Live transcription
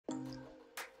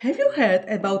Have you heard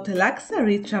about the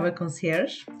Luxury Travel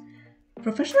Concierge?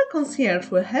 Professional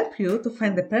concierge will help you to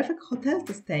find the perfect hotel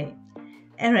to stay,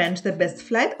 arrange the best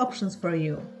flight options for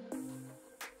you,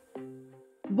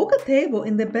 book a table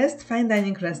in the best fine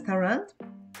dining restaurant,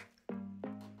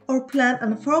 or plan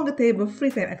unforgettable free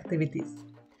time activities.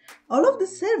 All of the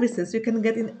services you can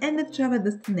get in any travel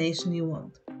destination you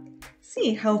want.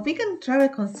 See how Vegan Travel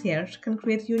Concierge can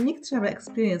create unique travel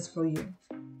experience for you.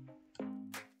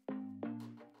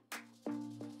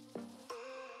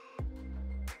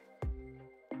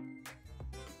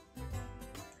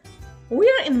 We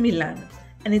are in Milan,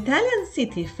 an Italian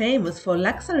city famous for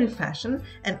luxury fashion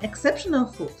and exceptional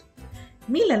food.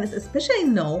 Milan is especially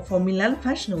known for Milan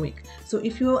Fashion Week, so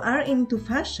if you are into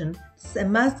fashion, this is a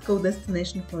must-go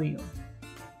destination for you.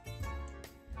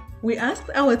 We asked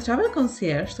our travel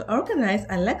concierge to organize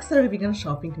a luxury vegan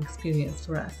shopping experience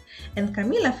for us, and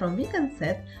Camilla from Vegan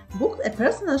Set booked a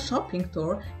personal shopping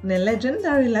tour in a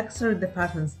legendary luxury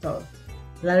department store,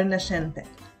 La Rinascente,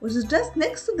 which is just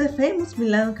next to the famous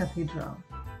Milan Cathedral.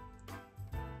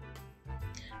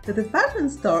 The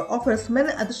department store offers many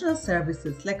additional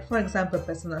services, like for example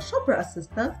personal shopper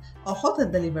assistance or hotel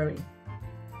delivery.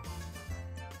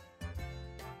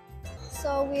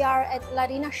 So we are at La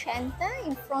Rinascente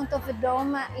in front of the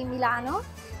Dome in Milano,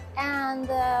 and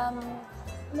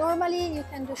normally you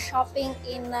can do shopping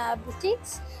in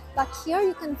boutiques, but here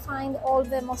you can find all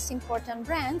the most important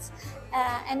brands,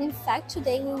 and in fact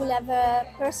today we will have a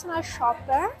personal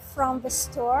shopper from the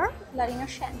store La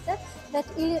Rinascente that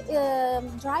will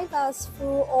drive us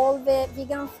through all the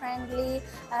vegan friendly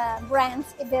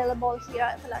brands available here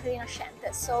at La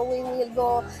Rinascente. So we will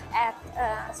go at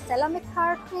Stella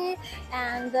McCartney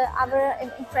and other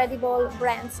incredible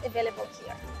brands available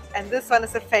here. And this one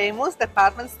is a famous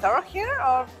department store here,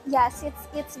 or? Yes,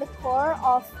 it's the core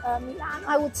of Milan,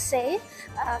 I would say.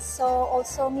 So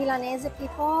also Milanese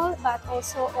people, but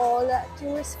also all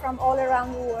tourists from all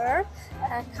around the world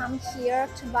come here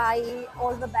to buy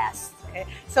all the best. Okay.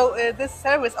 So this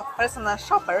service of personal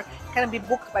shopper can be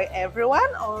booked by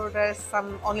everyone, or there's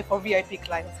some only for VIP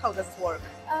clients? How does it work?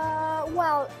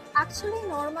 Well, actually,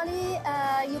 normally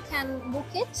you can book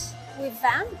it with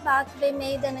them, but they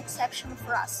made an exception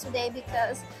for us today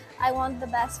because I want the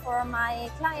best for my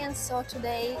clients, so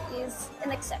today is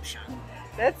an exception.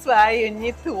 That's why you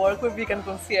need to work with Vegan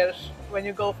Concierge when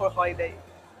you go for holiday.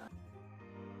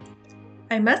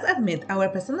 I must admit our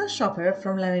personal shopper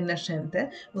from La Rinascente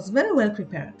was very well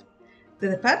prepared. The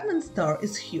department store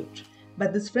is huge,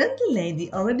 but this friendly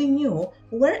lady already knew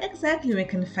where exactly we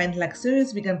can find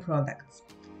luxurious vegan products.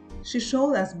 She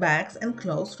showed us bags and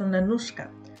clothes from Nanushka,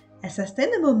 a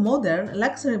sustainable modern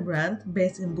luxury brand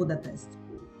based in Budapest.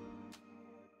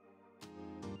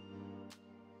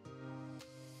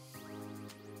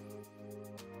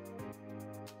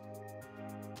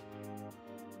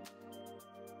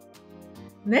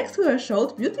 Next we were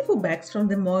showed beautiful bags from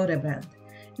the Moire brand.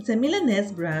 It's a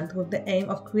Milanese brand with the aim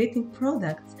of creating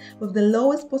products with the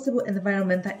lowest possible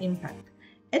environmental impact,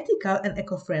 ethical and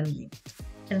eco-friendly.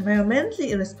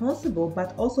 Environmentally responsible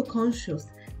but also conscious,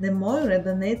 the Moire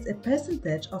donates a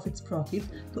percentage of its profit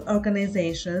to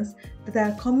organizations that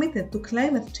are committed to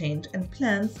climate change and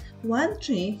plants one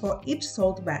tree for each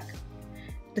sold bag.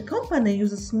 The company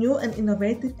uses new and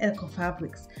innovative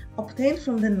eco-fabrics obtained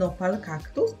from the nopal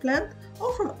cactus plant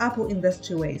or from apple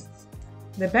industry wastes.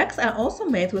 The bags are also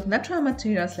made with natural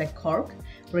materials like cork,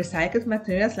 recycled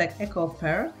materials like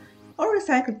eco-fur, or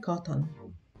recycled cotton.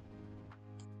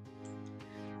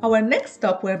 Our next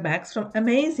stop were bags from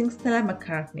amazing Stella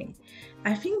McCartney.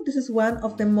 I think this is one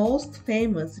of the most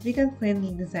famous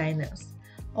vegan-friendly designers.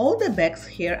 All the bags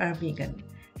here are vegan.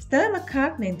 Stella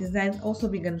McCartney designed also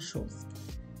vegan shoes.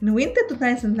 In winter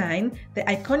 2009, the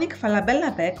iconic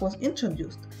Falabella bag was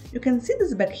introduced. You can see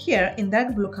this bag here in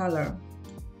dark blue color.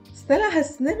 Stella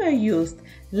has never used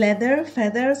leather,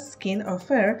 feathers, skin or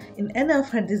fur in any of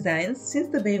her designs since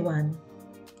the day one.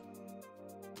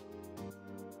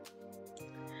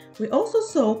 We also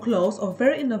saw clothes of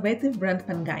very innovative brand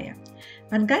Pangaia.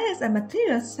 Pangaia is a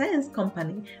materials science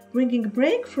company bringing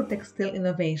breakthrough textile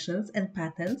innovations and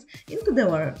patents into the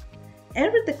world.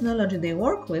 Every technology they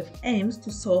work with aims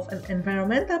to solve an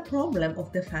environmental problem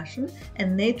of the fashion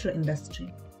and nature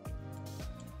industry.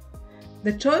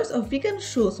 The choice of vegan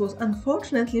shoes was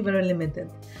unfortunately very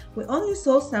limited. We only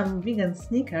saw some vegan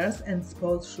sneakers and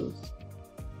sports shoes.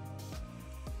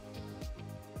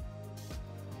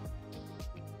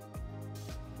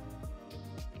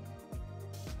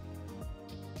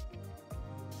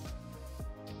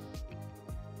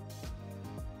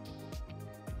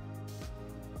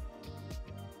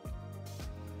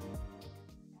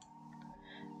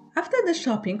 After the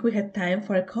shopping, we had time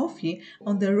for a coffee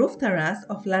on the roof terrace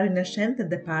of La Rinascente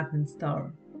department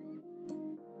store.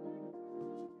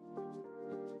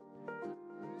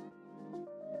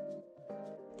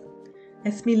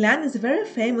 As Milan is very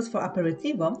famous for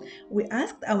aperitivo, we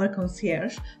asked our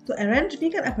concierge to arrange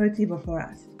vegan aperitivo for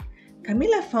us.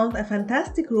 Camilla found a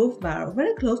fantastic roof bar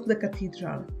very close to the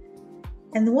cathedral.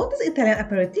 And what is Italian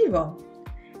aperitivo?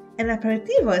 An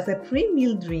aperitivo is a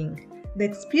pre-meal drink. The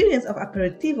experience of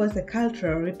aperitivo is a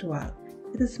cultural ritual.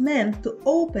 It is meant to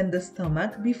open the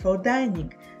stomach before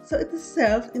dining, so it is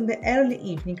served in the early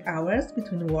evening hours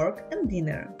between work and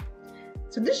dinner.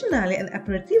 Traditionally, an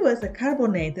aperitivo is a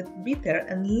carbonated, bitter,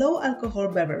 and low-alcohol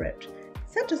beverage,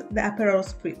 such as the Aperol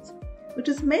Spritz, which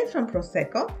is made from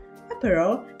Prosecco,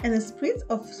 Aperol, and a spritz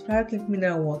of sparkling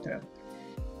mineral water.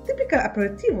 Typical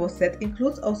aperitivo set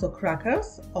includes also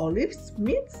crackers, olives,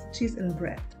 meats, cheese, and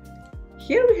bread.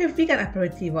 Here we have vegan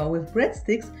aperitivo with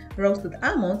breadsticks, roasted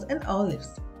almonds, and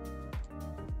olives.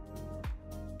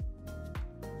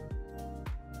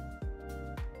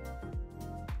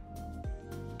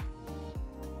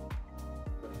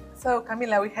 So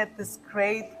Camilla, we had this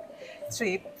great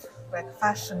trip, like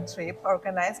fashion trip,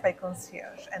 organized by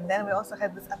concierge, and then we also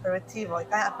had this aperitivo,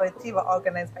 Italian aperitivo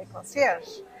organized by concierge.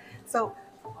 So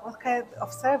what kind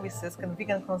of services can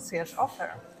vegan concierge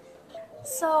offer?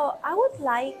 So I would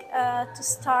like to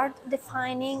start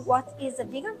defining what is a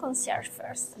vegan concierge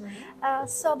first.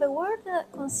 So the word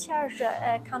concierge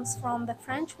comes from the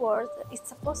French word, it's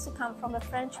supposed to come from the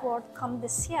French word comme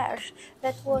concierge,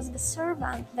 that was the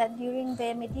servant that during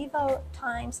the medieval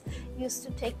times used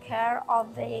to take care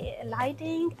of the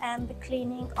lighting and the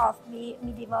cleaning of the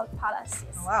medieval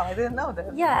palaces. Wow, I didn't know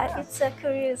that. Yeah, it's a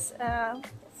curious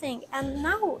thing. And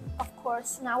now, of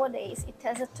course, nowadays it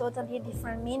has a totally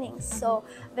different meaning. So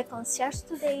the concierge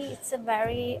today, it's a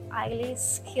very highly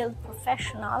skilled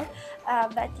professional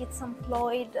that it's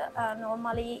employed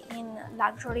normally in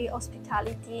luxury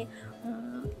hospitality,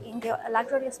 in the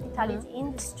luxury hospitality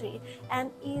industry, and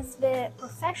is the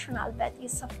professional that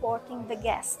is supporting the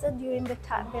guest during the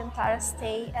entire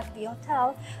stay at the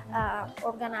hotel,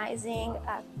 organizing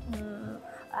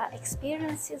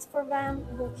experiences for them,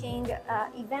 booking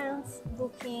events,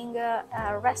 booking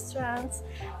restaurants,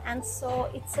 and so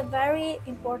it's a very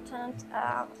important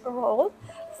role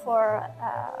for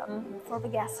the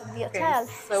guests of the hotel.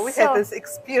 So we had this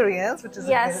experience, which is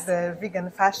the vegan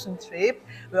fashion trip.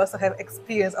 We also have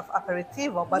experience of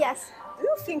aperitivo. But do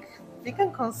you think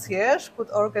vegan concierge could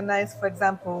organize, for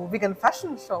example, vegan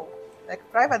fashion show? Like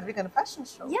private vegan fashion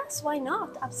show? Yes, why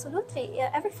not? Absolutely.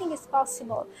 Everything is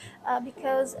possible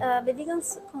because the vegan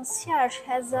concierge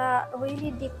has a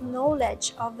really deep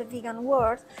knowledge of the vegan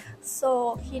world,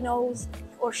 so he knows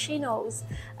or she knows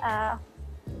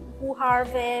who are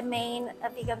the main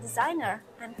vegan designer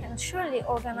and can surely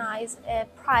organize a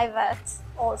private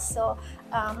also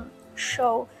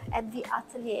show at the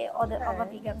atelier of a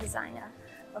vegan designer.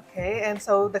 Okay, and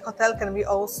so the hotel can be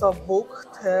also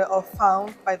booked or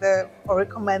found by or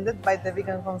recommended by the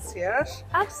vegan concierge?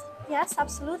 Yes,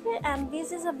 absolutely. And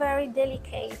this is a very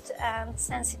delicate and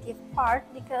sensitive part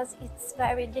because it's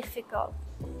very difficult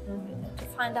to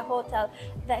find a hotel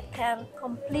that can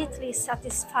completely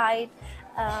satisfy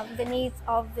the needs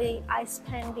of the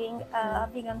high-spending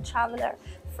vegan traveler,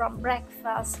 from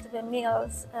breakfast to the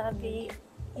meals, the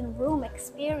in-room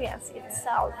experience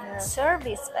itself,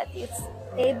 service that is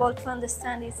able to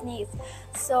understand his needs.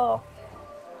 So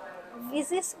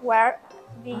this is where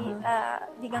the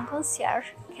vegan concierge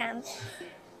can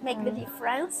make the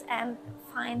difference and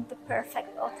find the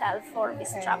perfect hotel for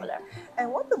this traveler.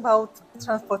 And what about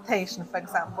transportation, for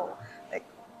example? Like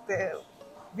the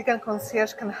vegan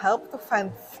concierge can help to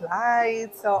find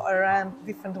flights or around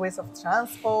different ways of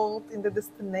transport in the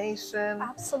destination?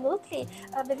 Absolutely.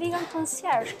 The vegan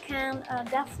concierge can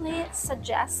definitely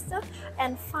suggest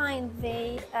and find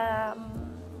the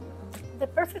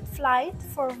perfect flight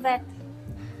for that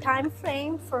time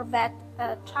frame, for that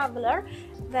traveler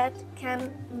that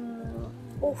can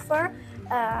offer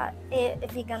a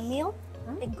vegan meal,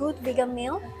 a good vegan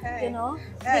meal, you know,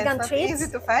 vegan it's treats. It's not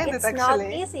easy to find it, actually.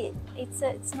 Not easy.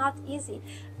 It's not easy.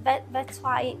 But that's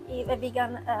why a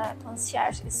vegan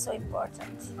concierge is so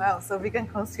important. Wow, so vegan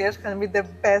concierge can be the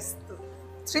best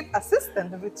trip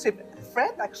assistant, the trip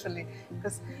friend, actually.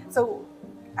 So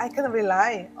I can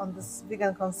rely on this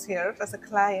vegan concierge as a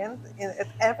client at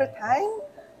every time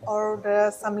or there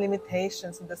are some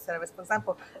limitations in the service? For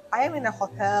example, I am in a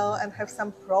hotel and have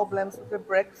some problems with the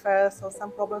breakfast or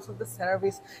some problems with the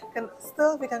service. Can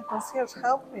still Vegan Concierge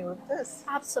help me with this?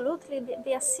 Absolutely.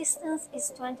 The assistance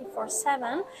is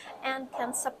 24/7 and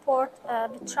can support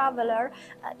the traveler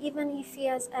even if he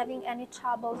is having any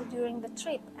trouble during the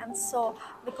trip. And so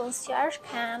the concierge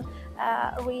can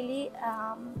really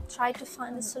try to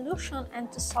find a solution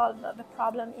and to solve the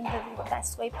problem in the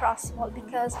best way possible,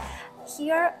 because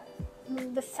here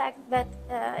the fact that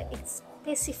it's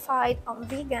specified on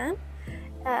vegan,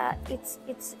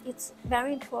 it's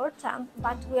very important,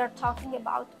 but we are talking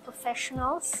about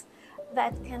professionals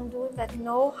that can do, that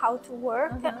know how to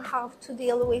work, how to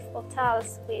deal with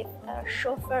hotels, with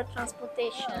chauffeur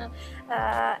transportation,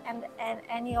 and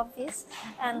any of this.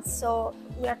 And so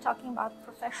we are talking about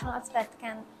professionals that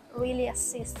can really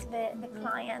assist the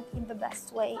client in the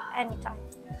best way anytime.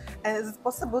 And is it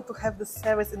possible to have the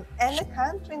service in any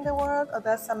country in the world, or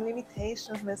there are some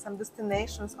limitations, maybe some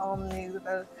destinations only?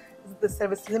 Is the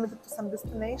service limited to some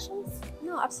destinations?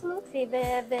 No, absolutely.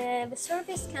 The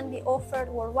service can be offered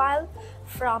worldwide,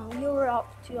 from Europe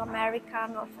to America,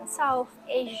 North and South,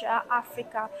 Asia,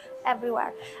 Africa,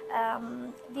 everywhere.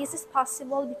 This is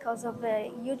possible because of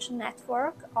a huge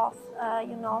network of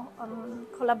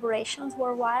collaborations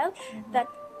worldwide that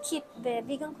keep the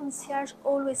Vegan Concierge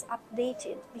always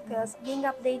updated, because being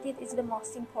updated is the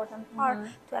most important part,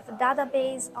 to have a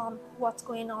database on what's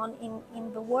going on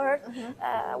in the world,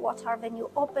 what are the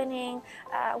new opening,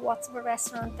 what's the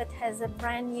restaurant that has a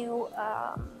brand new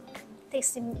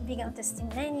vegan tasting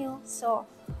menu. So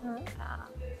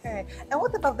okay. And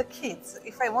what about the kids?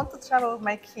 If I want to travel with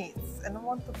my kids and I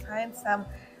want to find some,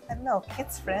 I don't know,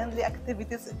 kids-friendly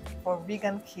activities for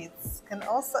vegan kids, can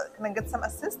I get some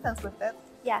assistance with that?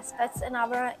 Yes, that's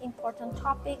another important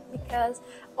topic, because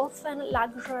often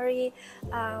luxury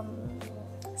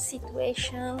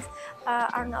situations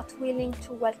are not willing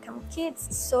to welcome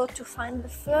kids. So to find the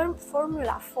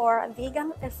formula for a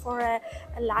vegan, for a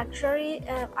luxury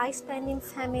high-spending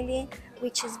family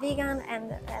which is vegan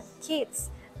and kids,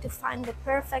 to find the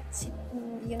perfect,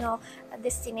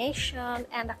 destination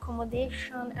and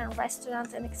accommodation and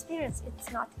restaurant and experience,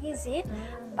 it's not easy,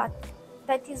 but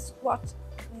that is what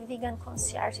the Vegan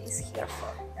Concierge is here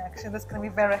for. Actually, that's going to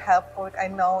be very helpful. I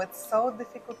know it's so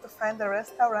difficult to find a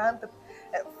restaurant,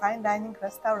 fine dining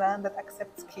restaurant that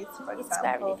accepts kids, for example. It's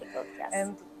very difficult, yes.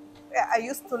 And I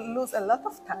used to lose a lot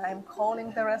of time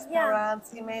calling the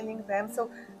restaurants, emailing them.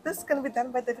 So this can be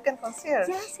done by the Vegan Concierge.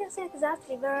 Yes,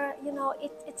 exactly.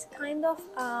 It's kind of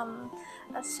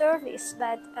a service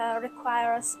that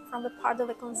requires from the part of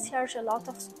the concierge a lot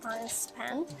of time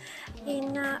spent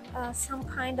in some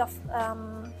kind of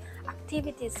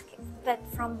activities that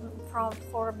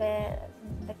for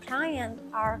the client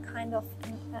are kind of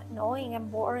annoying and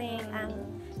boring and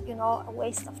a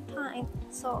waste of time.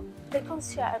 So the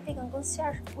Vegan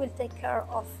Concierge will take care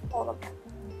of all of that.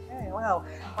 Okay, wow.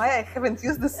 Why I haven't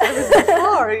used this service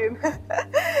before? You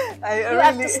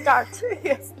have to start.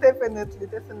 Yes, definitely,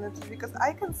 because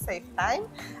I can save time,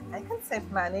 I can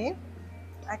save money,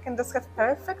 I can just have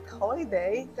perfect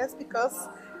holiday just because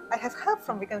I have help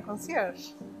from Vegan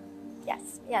Concierge.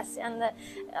 Yes, and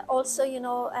also,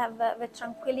 have the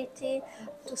tranquility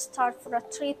to start for a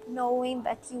trip knowing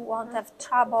that you won't have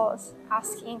troubles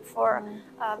asking for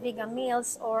vegan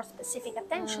meals or specific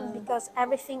attention, because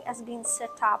everything has been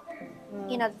set up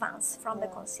in advance from the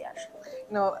concierge.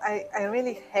 I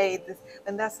really hate this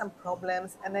when there are some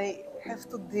problems and I have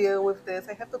to deal with this.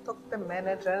 I have to talk to the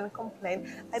manager and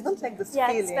complain. I don't like this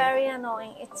feeling. Yeah,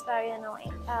 it's very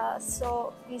annoying.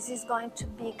 So this is going to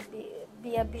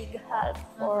be a big help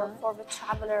for the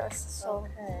travelers. So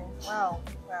okay. Wow,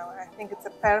 I think it's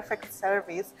a perfect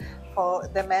service for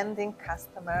demanding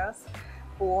customers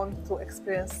who want to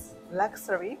experience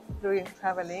luxury during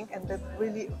traveling and that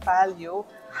really value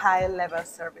high-level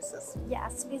services.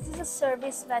 Yes, this is a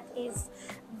service that is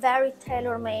very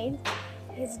tailor-made,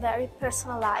 is very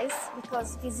personalized,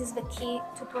 because this is the key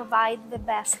to provide the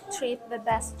best trip, the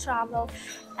best travel,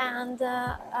 and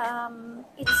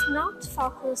it's not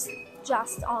focused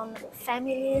just on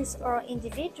families or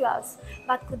individuals,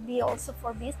 but could be also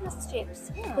for business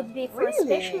trips, could be for a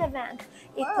special event,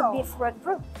 it could be for a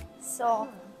group. So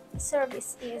the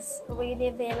service is really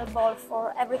available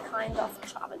for every kind of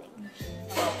traveling.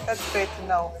 Oh, that's great to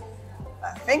know.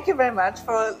 Thank you very much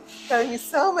for telling me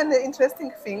so many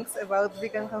interesting things about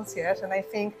Vegan Concierge, and I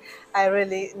think I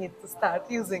really need to start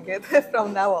using it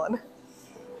from now on.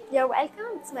 You're welcome,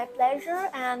 it's my pleasure,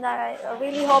 and I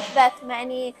really hope that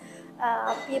many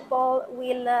people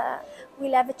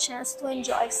will have a chance to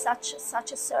enjoy such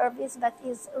a service that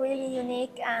is really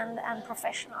unique and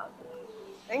professional.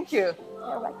 Thank you.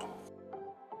 You're welcome.